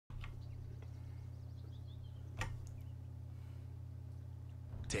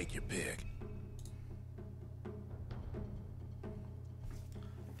Take your pick.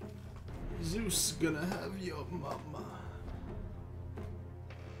 Zeus gonna have your mama.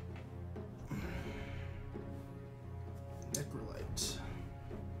 Necrolite.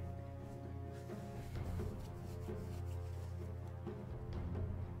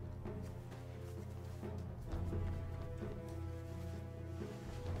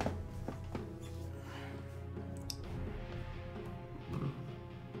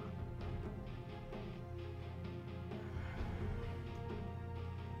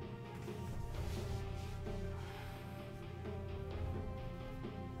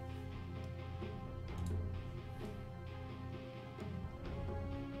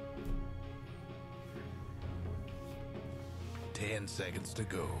 Ten seconds to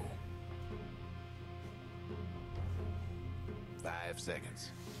go. 5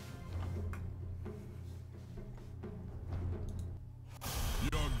 seconds.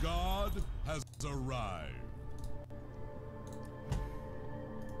 Your god has arrived.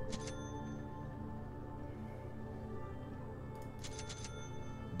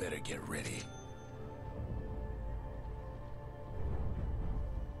 Better get ready.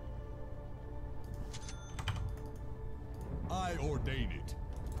 I ordain it.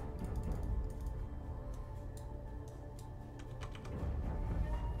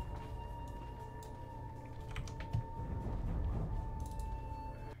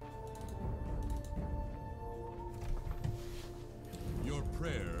 Your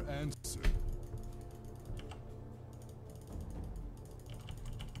prayer answered.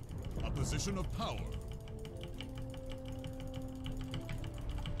 A position of power.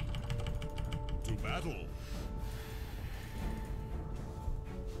 To battle.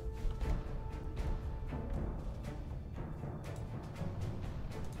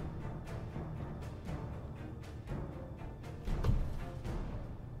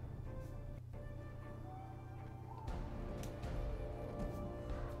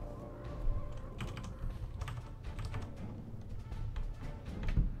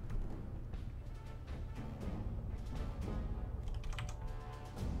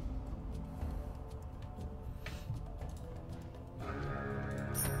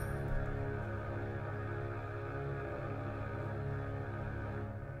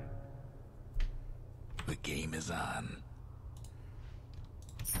 The game is on.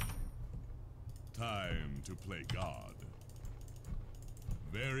 Time to play God.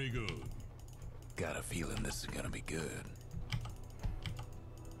 Very good. Got a feeling this is gonna be good.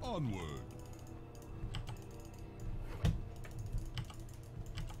 Onward.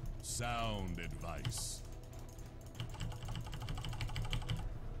 Sound advice.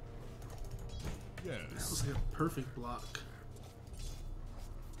 That Yes. was like a perfect block.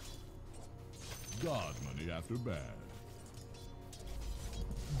 God money after bad.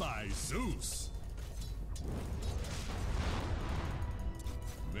 By Zeus.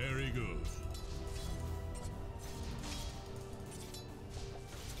 Very good.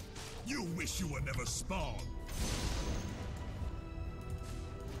 You wish you were never spawned.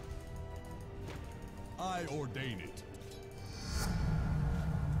 I ordain it.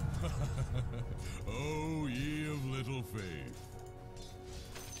 Oh, ye of little faith.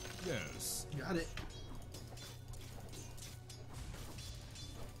 Yes. Got it.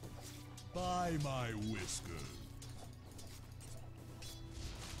 By my whiskers.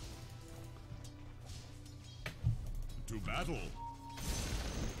 To battle.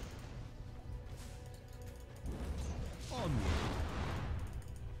 Onward.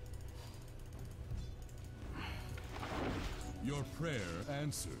 Your prayer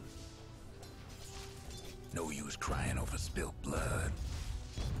answered. No use crying over spilt blood.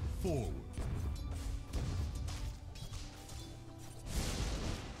 Forward.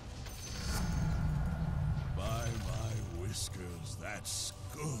 By my whiskers, that's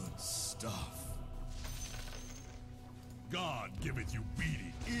good stuff. God giveth you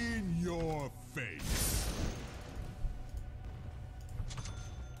beating in your face.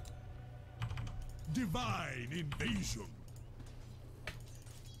 Divine invasion.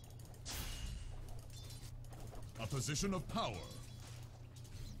 A position of power.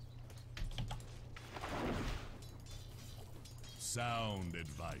 Sound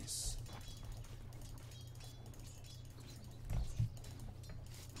advice.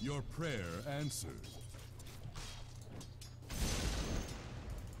 Your prayer answered.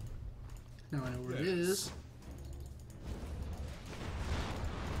 Now I know where it Yes. is.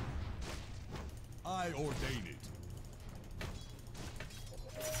 I ordain it.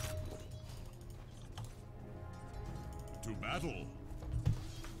 To battle.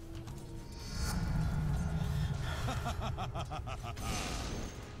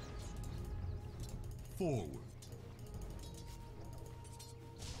 Forward.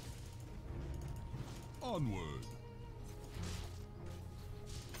 Onward.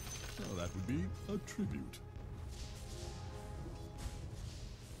 Well, that would be a tribute.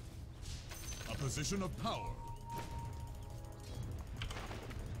 A position of power.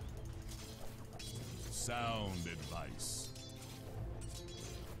 Sound advice.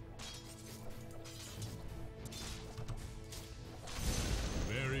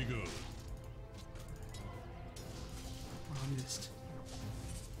 Very good. Oh, I missed.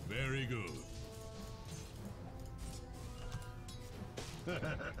 Very good.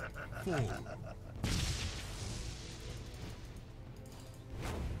 Forward.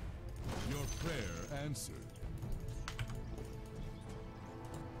 Your prayer answered.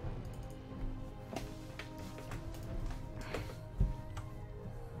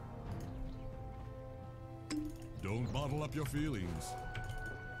 Don't bottle up your feelings.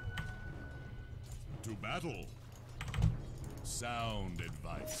 To battle. Sound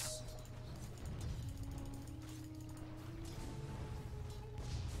advice.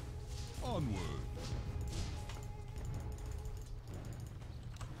 Onward.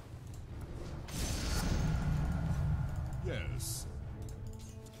 Yes.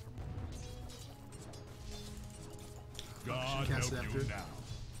 God help cast it you after. now.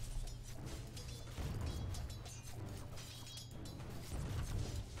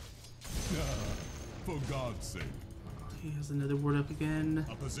 For God's sake. He has another ward up again.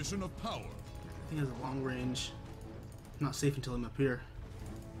 A position of power. He has a long range. Not safe until I'm up here.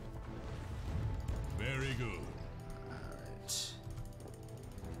 Very good. Alright.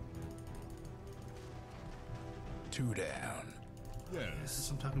 2 down. This Yes.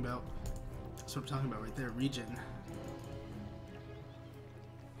 is what I'm talking about. That's what I'm talking about right there. Regen.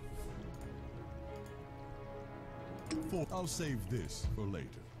 I'll save this for later.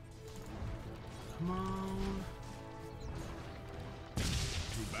 Come on.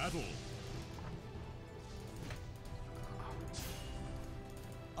 To battle.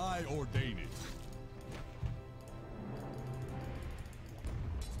 I ordain it.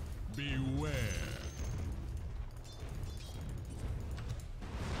 Beware.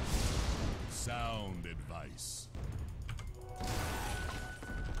 Sound advice.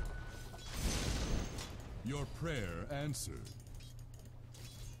 Your prayer answered.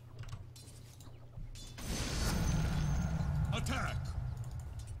 Attack!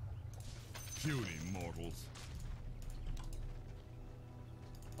 Puny mortals.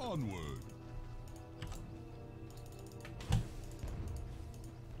 Onward.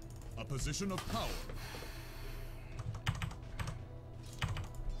 A position of power.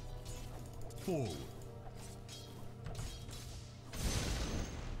 Forward.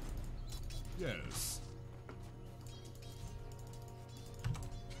 Yes.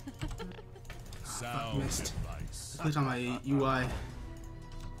 Sound missed. advice. Clicked on my UI.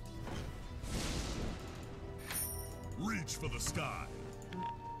 Reach for the sky.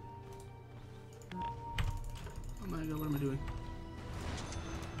 Oh my god, what am I doing?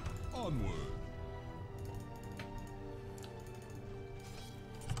 Onward.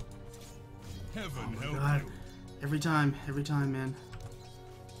 Heaven help God. you. Every time, man.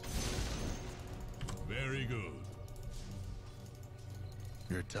 Very good.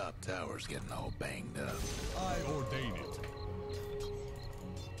 Your top tower's getting all banged up. I ordain it.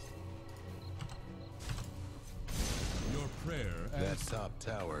 Your prayer That answered. top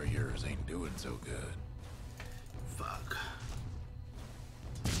tower of yours ain't doing so good. Fuck.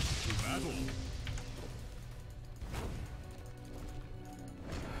 To battle.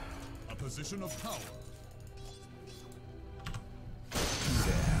 A position of power. 2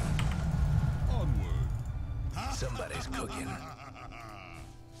 down. Onward. Somebody's cooking.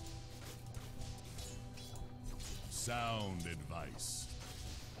 Sound advice.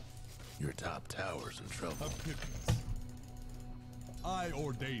 Your top tower's in A trouble. pittance. I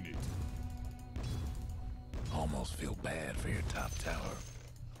ordain it. Almost feel bad for your top tower.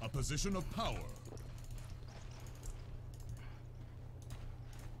 A position of power.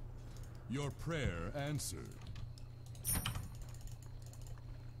 Your prayer answered.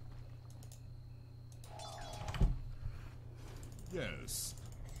 Yes.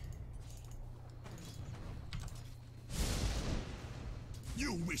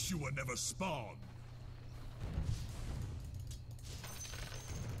 You wish you were never spawned.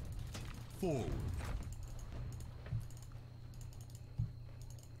 Forward.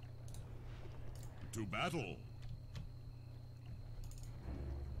 To battle.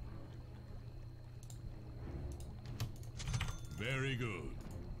 Very good.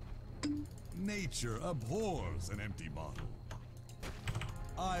 Nature abhors an empty bottle.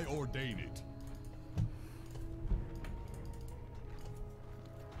 I ordain it.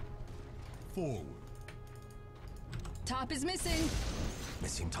 Forward. Top is missing.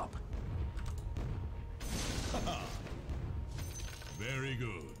 Missing top. Very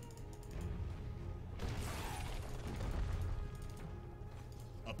good.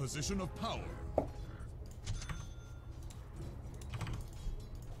 A position of power.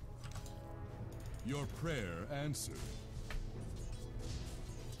 Your prayer answered.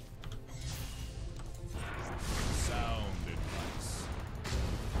 Sound advice.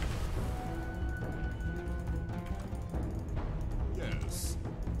 Yes.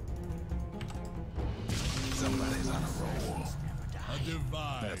 Somebody's on a roll. A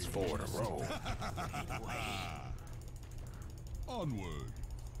divine. That's 4 in a row. Onward.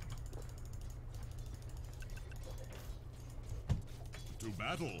 To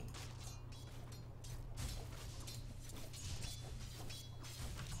battle.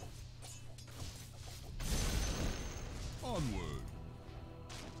 Onward.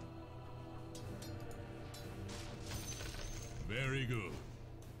 Very good.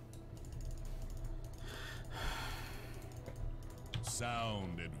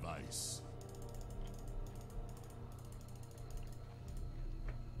 Sound advice.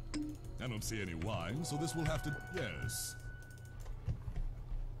 I don't see any wine, so this will have to... Yes.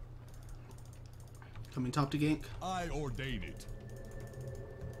 Coming top to gank. I ordain it.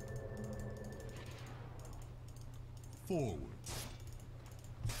 Forward.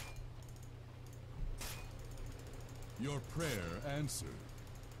 Your prayer answered.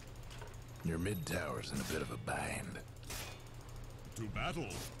 Your mid tower's in a bit of a bind. To battle.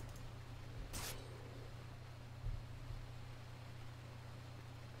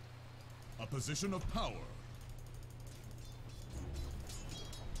 A position of power.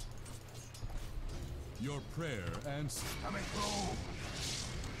 Your prayer answered. Coming through.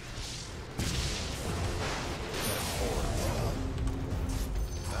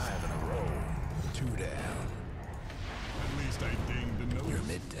 Five in a row. 2 down. At least I dinged a note. Your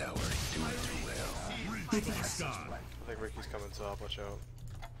mid tower ain't doing too well. Reach for the sky. I think Ricky's coming top, watch out.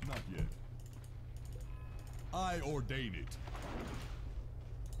 Not yet. I ordain it.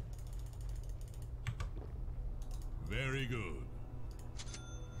 Very good.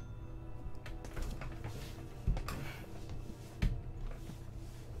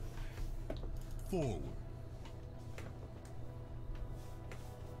 Forward.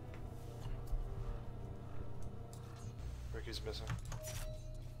 Ricky's missing.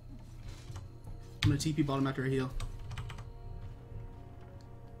 I'm gonna TP bottom after a heal.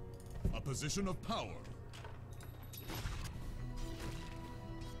 A position of power.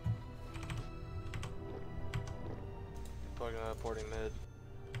 Probably gonna have porting mid.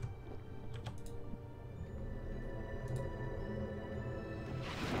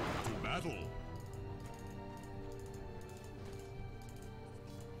 To battle.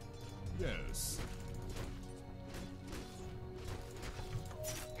 Yes.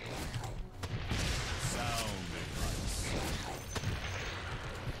 Sound advice.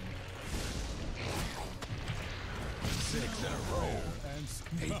 6 in a row. And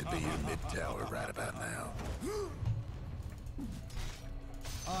Hate to be your mid tower right about now.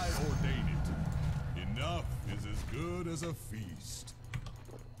 I ordain it. Enough is as good as a feast.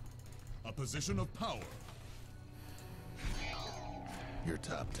 A position of power. Your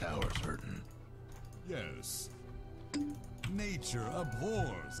top tower's hurting. Yes. Nature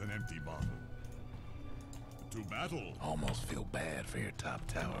abhors an empty bottle. To battle. Almost feel bad for your top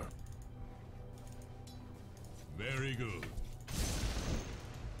tower. Very good.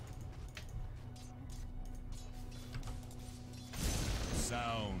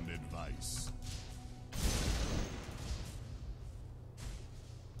 Sound advice.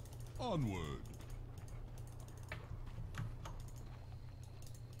 Onward.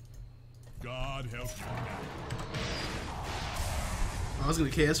 God help you. I was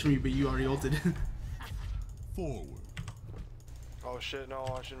gonna KS from you, but you already ulted. Forward. Oh shit, no,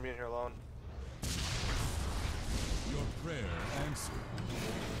 I shouldn't be in here alone. Your prayer answered.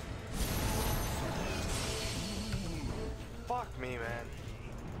 Fuck me, man.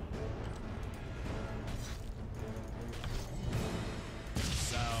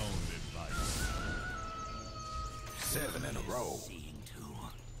 Sound advice. 7 in a row.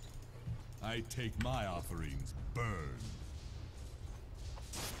 I take my offerings, burn.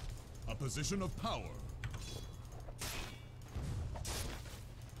 A position of power.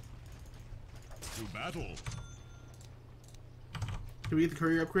 To battle. Can we get the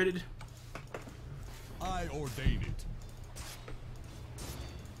courier upgraded? I ordain it.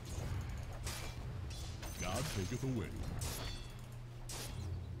 God taketh away.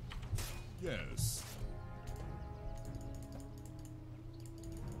 Yes.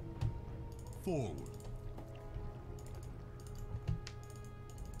 Forward.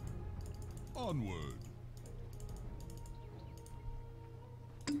 Onward.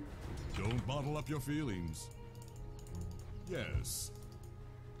 Don't bottle up your feelings. Yes.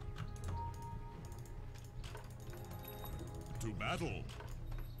 To battle.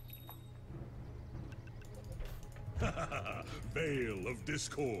 Veil of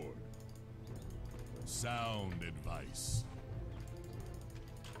discord. Sound advice.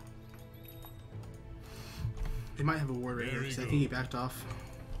 He might have a ward right here, because I think he backed off.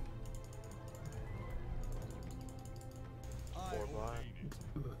 Four black.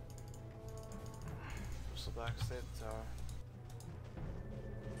 Push the back, stay at the tower.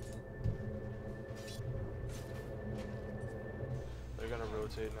 They're gonna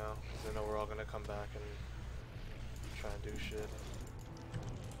rotate now, because they know we're all gonna come back and try and do shit.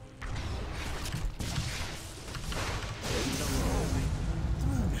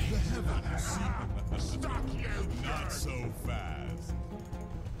 Stop you! Not so fast.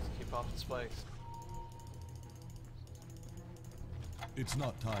 Just keep popping spikes. It's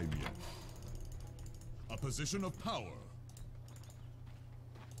not time yet. A position of power.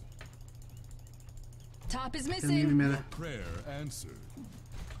 Top is Gonna be missing. meta. Prayer answered.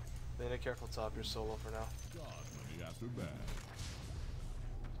 Lena, careful top, you're solo for now. God money after bad.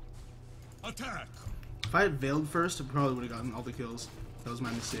 Attack! If I had veiled first, I probably would have gotten all the kills. That was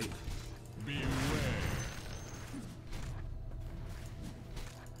my mistake. Beware.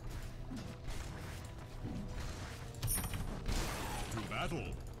 To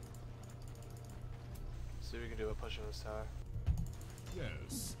battle. See what we can do with pushing this tower.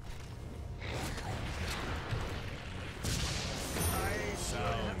 Yes.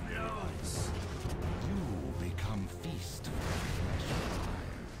 Sound advice. You become feast for flesh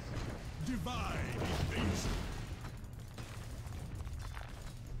fires. Divine invasion.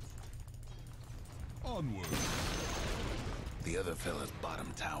 Onward. The other fella's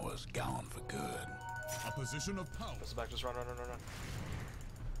bottom tower's gone for good. A position of power. Push the back, just run.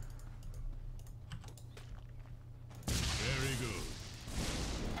 Very good.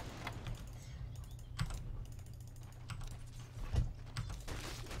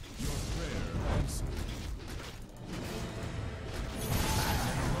 Your prayer answered.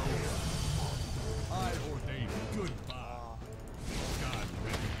 I ordain goodbye. God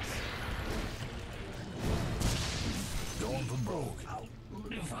willing. Going for broke.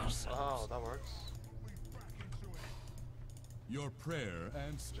 Oh, that works. Your prayer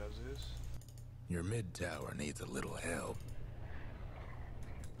answered. Good job, Zeus. Your mid tower needs a little help.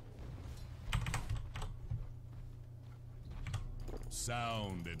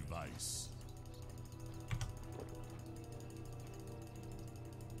 Sound advice.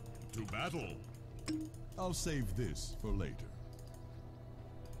 To battle. I'll save this for later.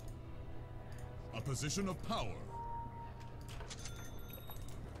 A position of power.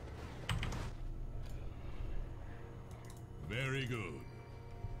 Very good.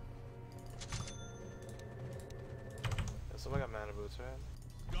 Yeah, somebody got mana boots, right?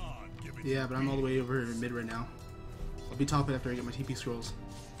 God give it. Yeah, but I'm all the way over here in mid right now. I'll be top after I get my TP scrolls.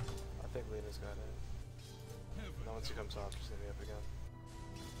 I think Lena's got it. Now once he comes off, just hit me up again.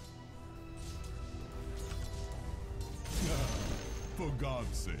 For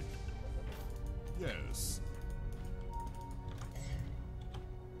God's sake. Yes.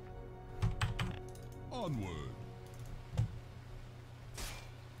 Onward.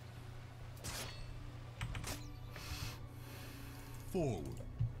 Forward.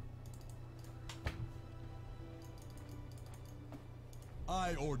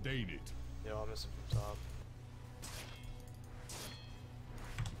 I ordain it. Yo, I'll miss him from top.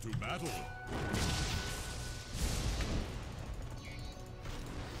 To battle.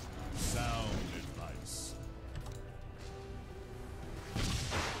 Sound advice.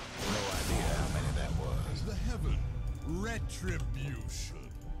 No idea how many that was. The heaven. Retribution.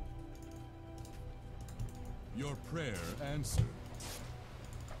 Your prayer answered.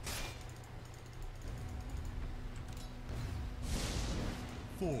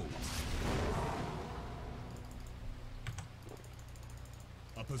 Forward.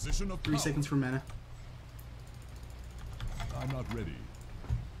 A position of 3 power. seconds for mana. I'm not ready.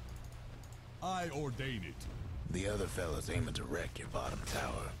 I ordain it. The other fella's aiming to wreck your bottom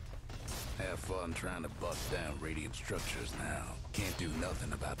tower. Have fun trying to bust down radiant structures now. Can't do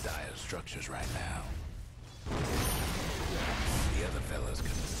nothing about dire structures right now. The other fella's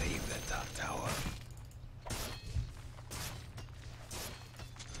gonna save that top tower.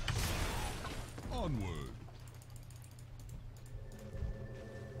 Onward.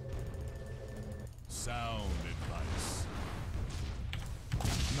 Sound advice.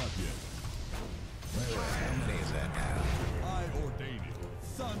 Not yet.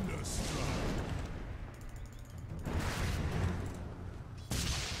 Thunderstruck.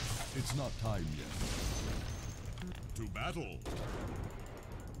 It's not time yet. To battle.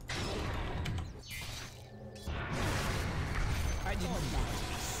 I didn't want to be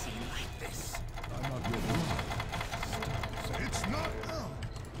seen like this. I'm not ready. It's not now.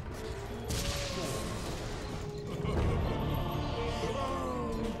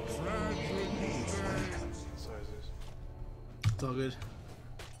 Sorry, Zeus. It's all good.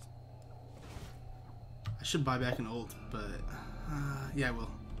 I should buy back an ult, but yeah, I will.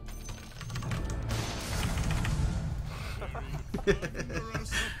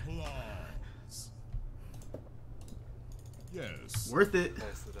 Thunderous applause. Yes. Worth it.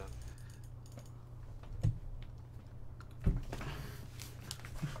 Nicely done.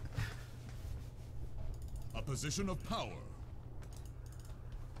 A position of power.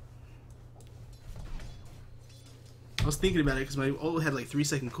 I was thinking about it because my ult had like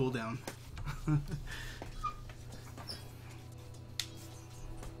 3-second cooldown. I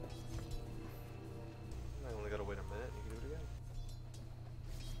only gotta wait a minute and you can do it again.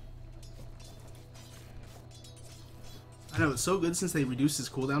 I know, it's so good since they reduced his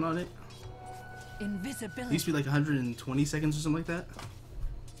cooldown on it. It Invisibility. used to be like 120 seconds or something like that.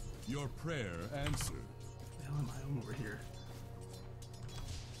 Your prayer answered. What the hell am I? I'm over here.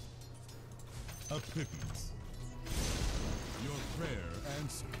 A pittance. Your prayer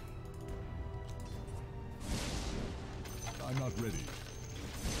answered. I'm not ready.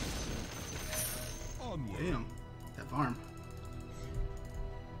 Onward. Damn, that farm.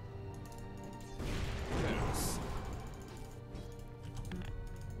 Yes.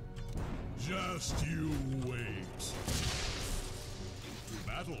 Just you wait. To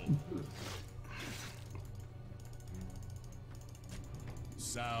battle.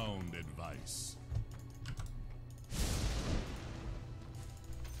 Sound advice.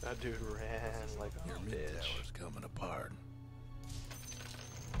 That dude ran like Your a mid bitch. tower's coming apart.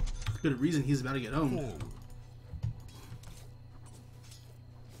 Good reason he's about to get owned. Forward.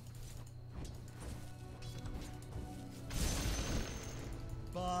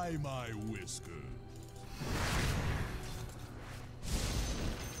 By my whiskers.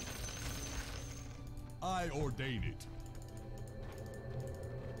 I ordain it.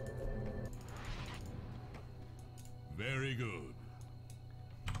 Very good.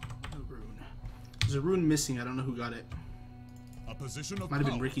 No rune. There's a rune missing. I don't know who got it. A position of Might have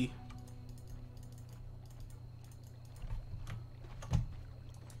been power. Ricky.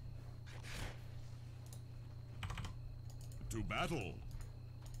 To battle.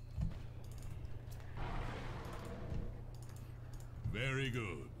 Very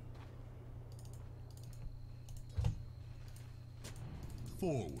good.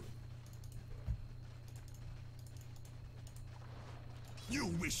 Forward. You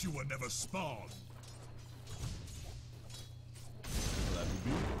wish you were never spawned. That would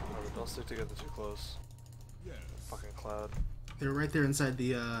be. Alright, don't stick together too close. Yes. Fucking cloud. They're right there inside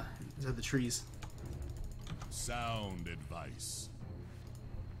the trees. Sound advice.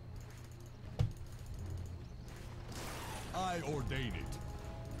 I ordain it.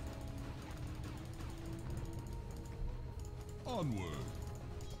 Onward.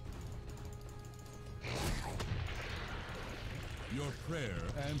 Your prayer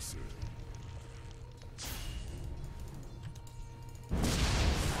answered. I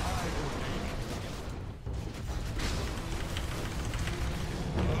ordain it.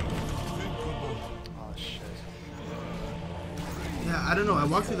 Oh shit. Yeah, I don't know. I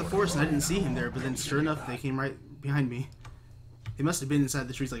walked through the forest and I didn't see him there, but then sure enough, they came right behind me. They must have been inside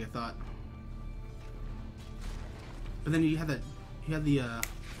the trees like I thought. But then you had the, what do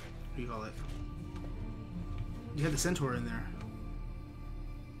you call it? You had the centaur in there.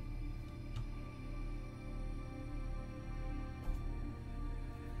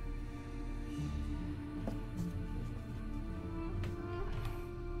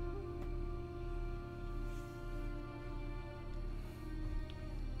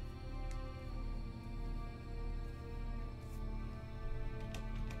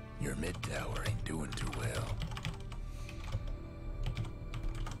 Your mid tower ain't doing too well.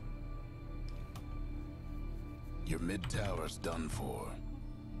 Your mid tower's done for.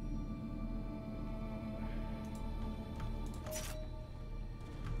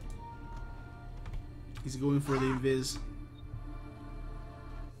 He's going for the invis.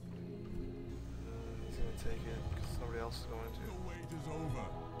 He's gonna take it because somebody else is going to. The wait is over.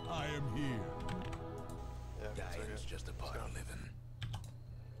 I am here. Yeah, take Dying's it. just a part of living.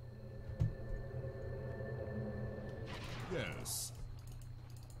 Yes.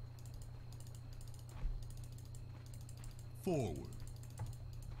 Forward.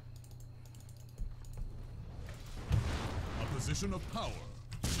 position of power.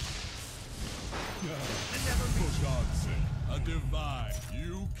 For God's sake, a divine.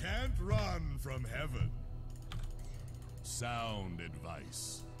 You can't run from heaven. Sound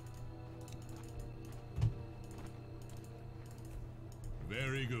advice.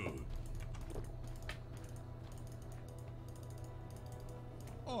 Very good.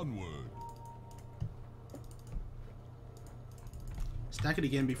 Onward. Stack it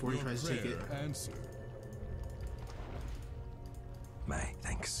again before he Your tries to take it. prayer answered. My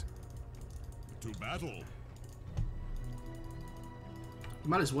thanks. To battle. You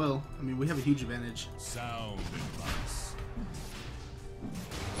might as well. I mean, we have a huge advantage. Sound advice.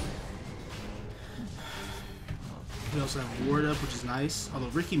 We also have Ward up, which is nice. Although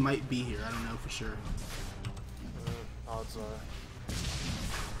Ricky might be here. I don't know for sure. Odds are.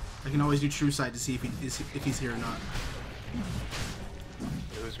 I can always do True Sight to see if he's here or not.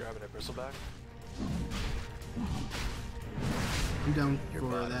 Who's grabbing a bristleback? I'm down Your for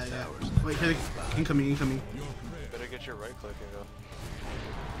bottom that, yeah. tower's Wait, here, incoming, incoming. Your prayer. Better get your right click and go.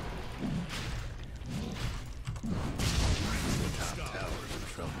 Top tower's in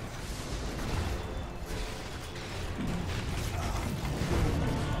trouble.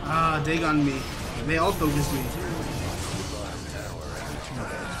 Ah, they got me. They all focused me.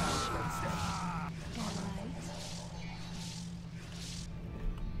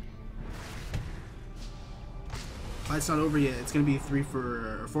 Fight's not over yet. It's gonna be 4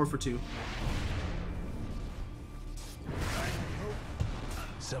 for 2.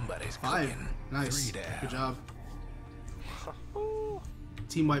 Somebody's 5. cooking. Nice. 3 down. Good job.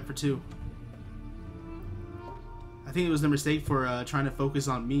 Team wipe for 2. I think it was a mistake for trying to focus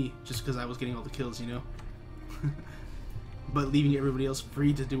on me just because I was getting all the kills, you know? But leaving everybody else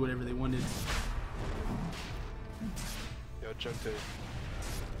free to do whatever they wanted. Yo, jump to.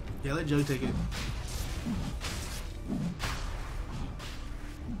 Yeah, let Jug take it.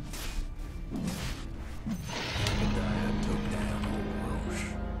 Daya took down old Roche.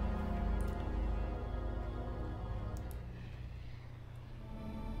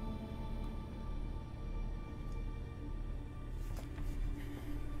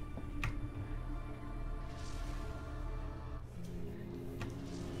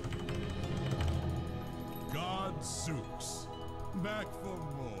 God Zeus. Back for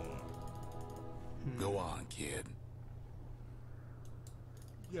more. Go on, kid.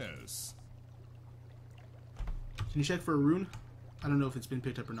 Yes. Can you check for a rune? I don't know if it's been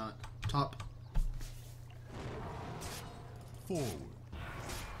picked up or not. Top. Forward.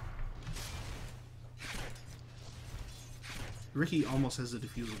 Ricky almost has the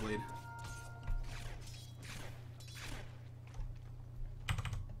diffusal blade.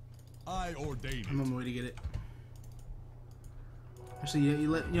 I ordain I'm on it. my way to get it. Actually, yeah,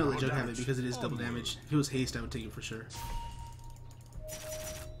 let Jug have it because it is double damage. If it was haste, I would take it for sure.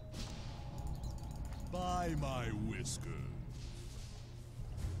 By my whiskers.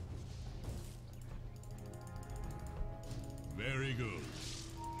 Very good.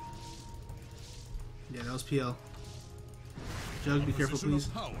 Yeah, that was PL. Jug, be careful, Position please.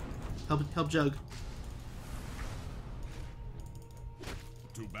 of power. Help Jug.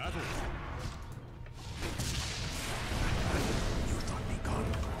 To battle. You thought me gone.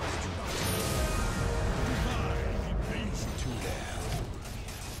 Divine invasion. 2 down.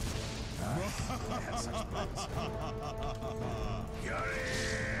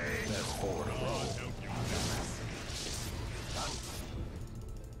 That's 4 to roll. Help you.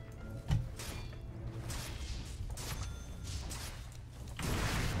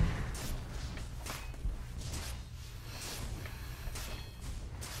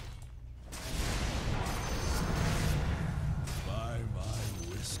 By my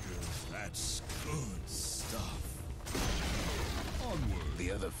whiskers, that's good stuff. Onward.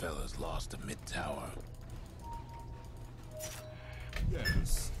 The other fella's lost a mid-tower.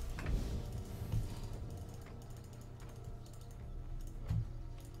 Yes.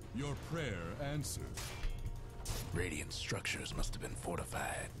 Your prayer answered. Radiant structures must have been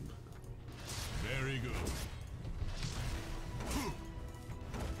fortified. Very good.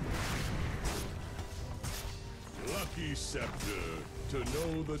 Lucky scepter to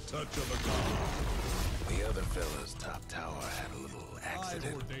know the touch of a god. The other fella's top tower had a little I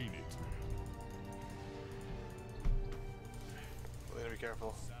accident. ordain it. We gotta be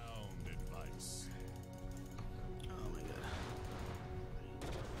careful. Sound advice. Oh my god.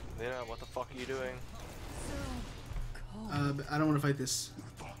 Lena, what the fuck are you doing? I don't want to fight this.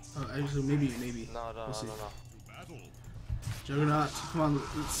 Actually, maybe. No, We'll see. no. To battle. Juggernaut, come on,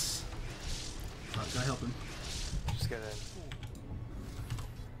 let's. Oh, gotta help him. Just get in.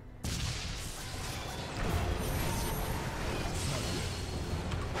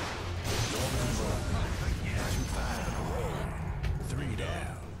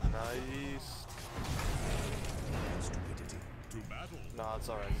 Nah, it's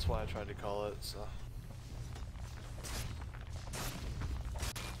alright. That's why I tried to call it, so.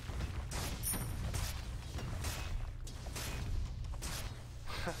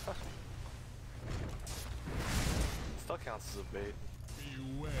 Still counts as a bait.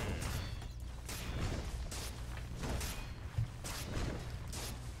 Beware.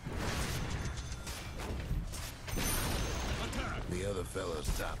 The other fella's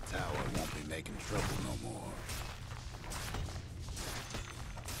top tower won't be making trouble no more.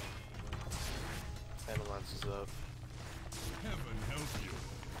 Ambulance is up. Heaven help you.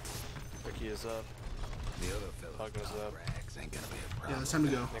 Ricky is up. The other fella's Hug goes top up. rags ain't gonna be a problem. Yeah, it's time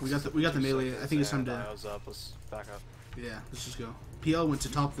to go. We got the melee. I think it's time to. Dio's up. Let's back up. Yeah, let's just go. PL went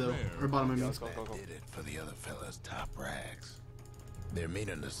to top though, or bottom. I mean. Let's go, go, That go. did it for the other fella's top rags. They're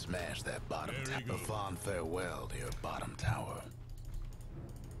meaning to smash that bottom Very tower. good. Fond farewell to your bottom tower.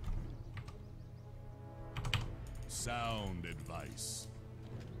 Sound advice.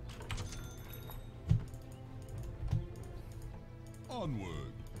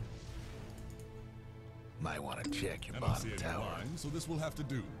 Onward. Might want to check your I don't see bottom any tower. line, so this will have to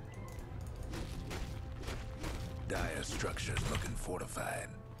do. Dire structures looking fortified.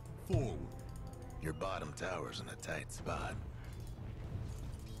 Forward. Your bottom tower's in a tight spot.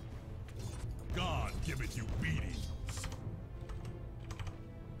 God give it you beatings.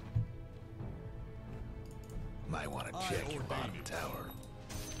 Might want to I check your ordain bottom it. tower.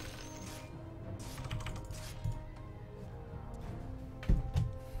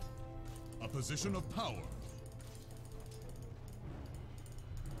 A position of power.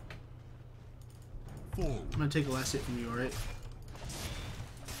 Forward. I'm gonna take a last hit from you, alright?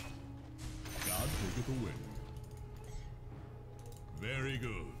 God taketh away. Very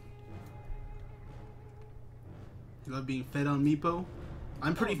good. You love being fed on Meepo?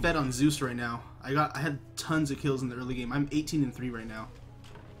 I'm pretty fed on Zeus right now. I had tons of kills in the early game. I'm 18-3 right now.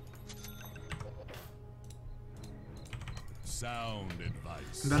 Sound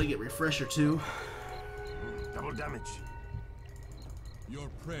advice. I'm about to get refresher too. Double damage. Your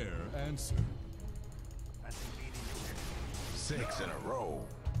prayer answered. 6 in a row.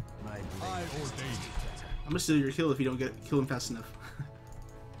 My I blade is ordain it. I'm gonna steal your kill if you don't kill him fast enough.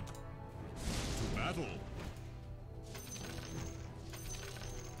 To battle.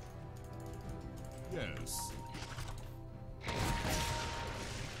 Yes.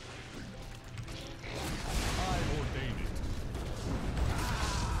 I ordain it.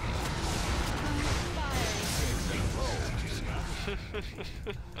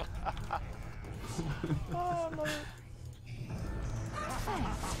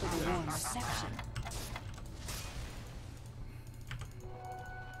 Thanks for the warm reception.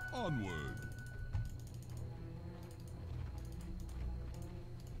 Onward.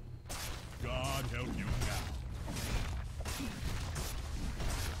 God help you now.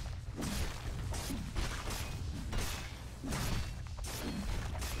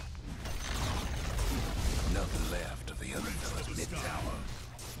 Nothing left of the other fella's mid tower.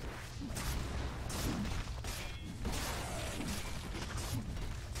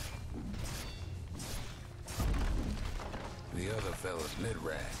 The other fella's mid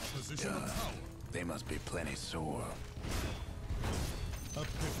rag. Position of Done. power. They must be plenty sore. A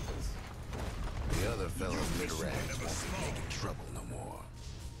pivot. The other fella's mid rags won't be making trouble no more.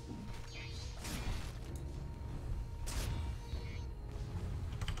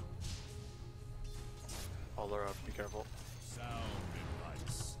 All are up. Be careful. Sound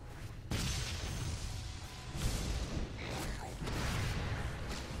advice.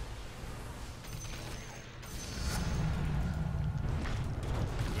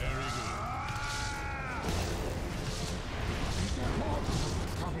 Very good.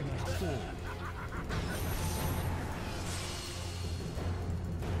 Forward.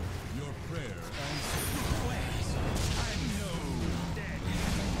 Your prayer answered.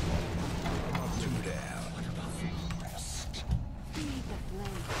 Two down. Feed the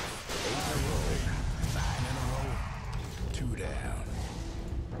flame. 9 in a row. 2 down.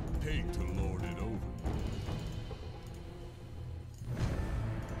 Hate to lord it over.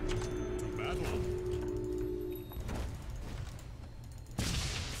 To battle.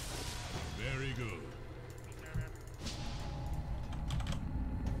 Very good.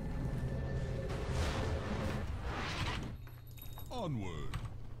 Onward.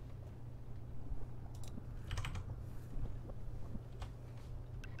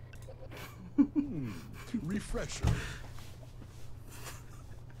 Refresher.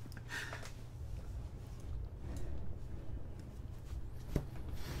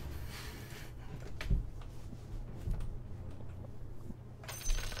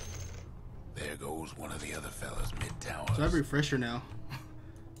 There goes one of the other fellas mid tower. So I have refresher now.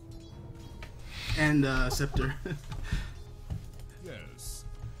 and scepter. Yes.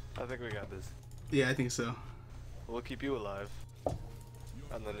 I think we got this. Yeah, I think so. We'll keep you alive.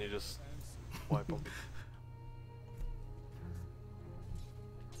 And then you just wipe them.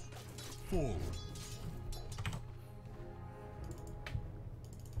 Forward.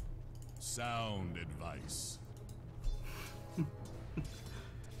 Sound advice.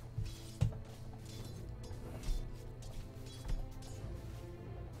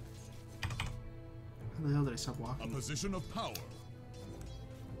 How the hell did I stop A walking? position of power.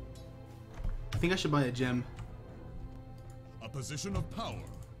 I think I should buy a gem. A position of power.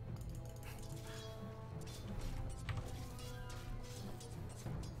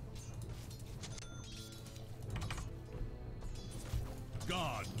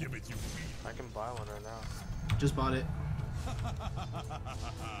 God giveth you peace. I can buy one right now. Just bought it.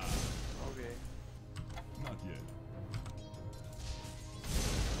 Okay. Not yet.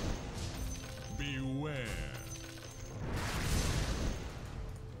 Beware.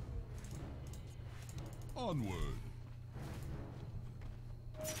 Onward.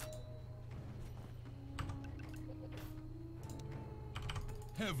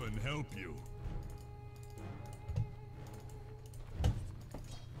 Heaven help you.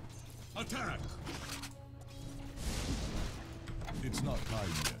 Attack! It's not time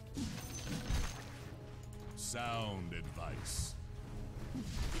yet. Sound advice.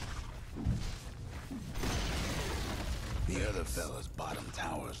 The other fella's bottom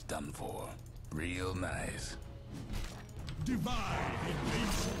tower's done for. Real nice. Divide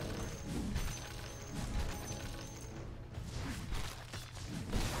invasion.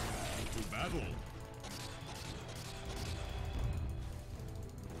 To battle.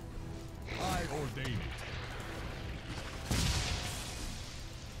 I ordain it.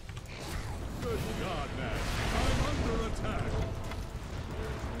 Good God, man. I'm under attack.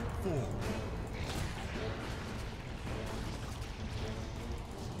 Forward.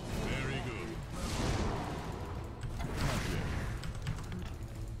 Very good. Not yet.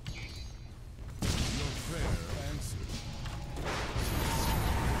 Your prayer answered.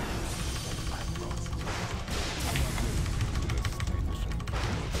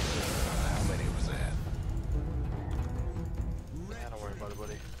 How many was that? Yeah, don't worry about it,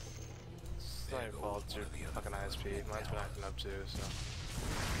 buddy. It's not your fault, it's your fucking ISP. Mine's been acting up too, so.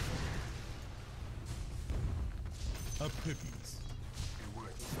 A pittance.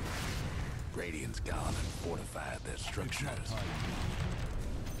 Radiant's gone and fortified their It's not structures. time.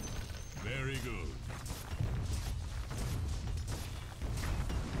 Very good.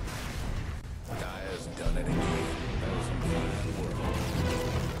 Dire's done it again. That was some fine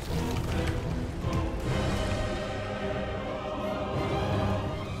work.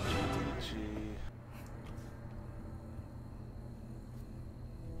 G.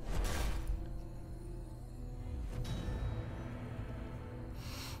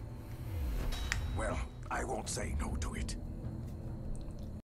 Well, I won't say no to